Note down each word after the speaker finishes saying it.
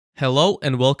Hello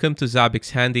and welcome to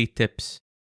Zabbix Handy Tips.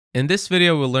 In this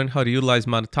video we'll learn how to utilize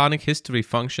monotonic history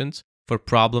functions for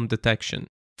problem detection.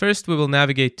 First we will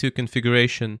navigate to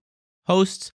Configuration,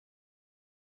 Hosts.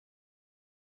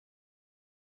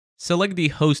 Select the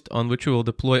host on which we will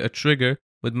deploy a trigger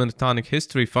with monotonic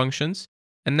history functions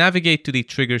and navigate to the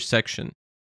Triggers section.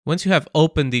 Once you have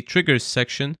opened the Triggers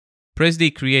section, press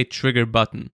the Create Trigger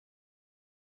button.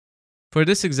 For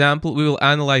this example, we will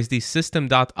analyze the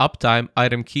system.uptime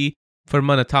item key for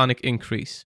monotonic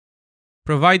increase.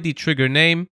 Provide the trigger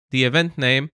name, the event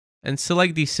name, and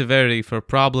select the severity for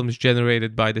problems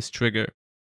generated by this trigger.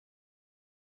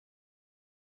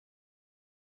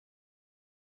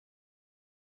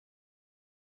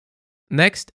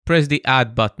 Next, press the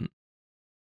Add button.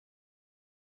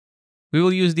 We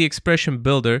will use the expression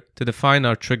builder to define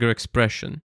our trigger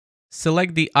expression.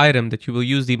 Select the item that you will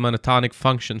use the monotonic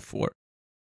function for.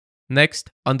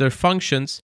 Next, under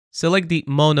Functions, select the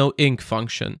monoinc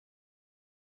function.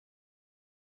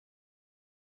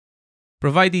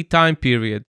 Provide the time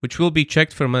period, which will be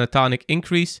checked for monotonic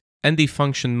increase, and the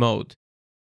function mode.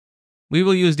 We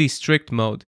will use the strict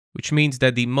mode, which means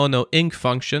that the monoinc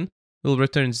function will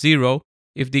return 0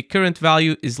 if the current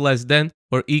value is less than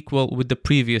or equal with the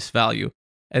previous value,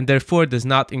 and therefore does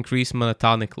not increase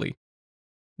monotonically.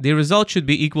 The result should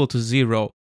be equal to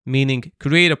 0, meaning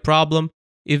create a problem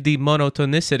if the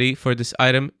monotonicity for this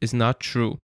item is not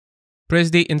true.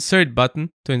 Press the Insert button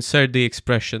to insert the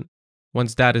expression.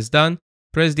 Once that is done,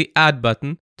 press the Add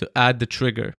button to add the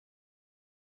trigger.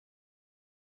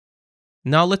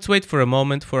 Now let's wait for a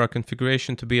moment for our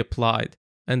configuration to be applied,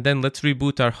 and then let's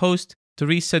reboot our host to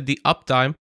reset the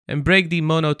uptime and break the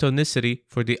monotonicity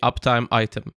for the uptime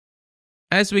item.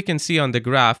 As we can see on the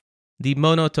graph, the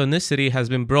monotonicity has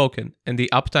been broken and the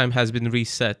uptime has been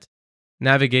reset.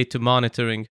 Navigate to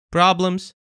Monitoring,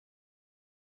 Problems.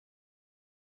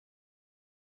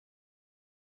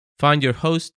 Find your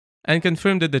host and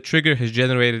confirm that the trigger has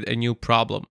generated a new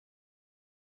problem.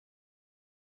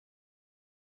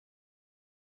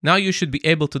 Now you should be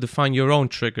able to define your own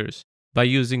triggers by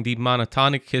using the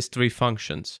monotonic history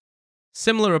functions.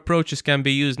 Similar approaches can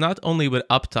be used not only with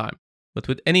uptime, but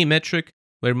with any metric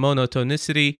where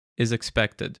monotonicity is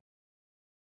expected.